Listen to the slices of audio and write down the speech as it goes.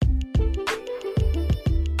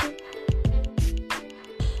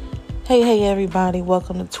Hey, everybody.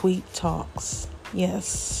 Welcome to Tweet Talks.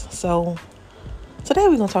 Yes. So today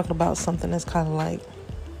we're going to talk about something that's kind of like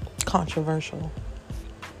controversial.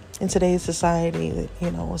 In today's society,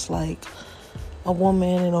 it's like a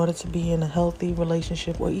woman, in order to be in a healthy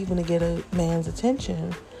relationship or even to get a man's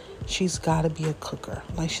attention, she's got to be a cooker.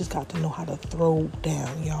 Like, she's got to know how to throw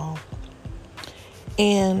down, y'all.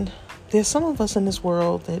 And there's some of us in this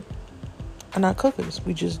world that are not cookers.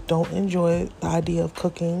 We just don't enjoy the idea of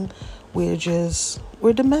cooking. We're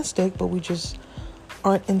domestic, but we just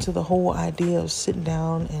aren't into the whole idea of sitting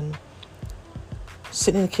down and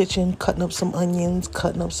sitting in the kitchen, cutting up some onions,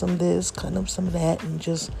 cutting up some this, cutting up some of that, and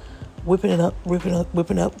just whipping it up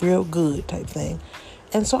real good type thing.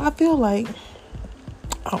 And so I feel like,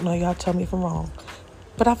 I don't know, y'all tell me if I'm wrong,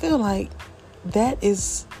 but I feel like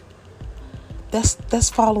that's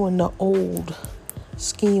following the old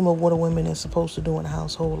scheme of what a woman is supposed to do in a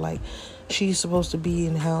household. Like, she's supposed to be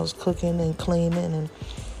in the house cooking and cleaning, and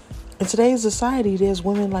in today's society there's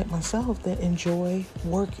women like myself that enjoy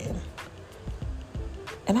working.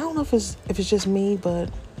 And I don't know if it's just me, but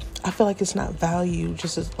I feel like it's not valued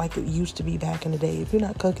just as like it used to be back in the day. If you're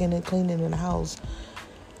not cooking and cleaning in the house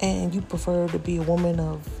and you prefer to be a woman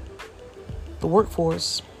of the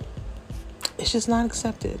workforce, it's just not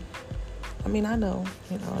accepted. I mean, I know,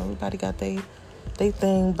 everybody got their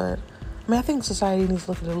thing, but I think society needs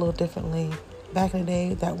to look at it a little differently. Back in the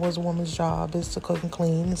day, that was a woman's job, is to cook and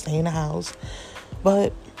clean and stay in the house.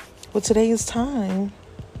 But with today's time,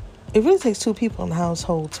 it really takes two people in the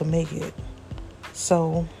household to make it.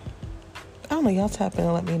 So, I don't know, y'all tap in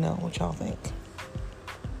and let me know what y'all think.